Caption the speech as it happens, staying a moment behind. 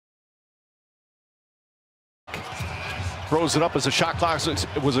Throws it up as the shot clock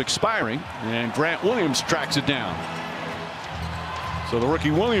was expiring, and Grant Williams tracks it down. So the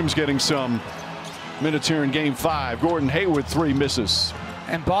rookie Williams getting some minutes here in Game 5. Gordon Hayward 3 misses.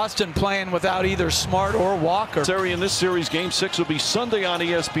 And Boston playing without either Smart or Walker. In this series, Game 6 will be Sunday on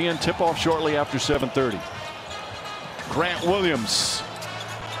ESPN. Tip-off shortly after 7:30. Grant Williams.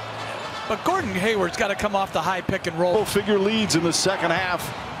 But Gordon Hayward's got to come off the high pick and roll. Figure leads in the second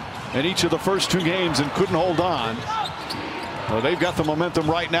half in each of the first 2 games and couldn't hold on. Well, they've got the momentum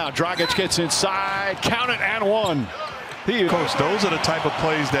right now. Dragic gets inside, count it, and 1. Coach, those are the type of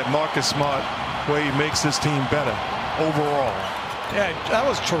plays that Marcus Smart, where he makes this team better overall. Yeah, that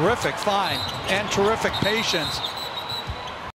was terrific find and terrific patience.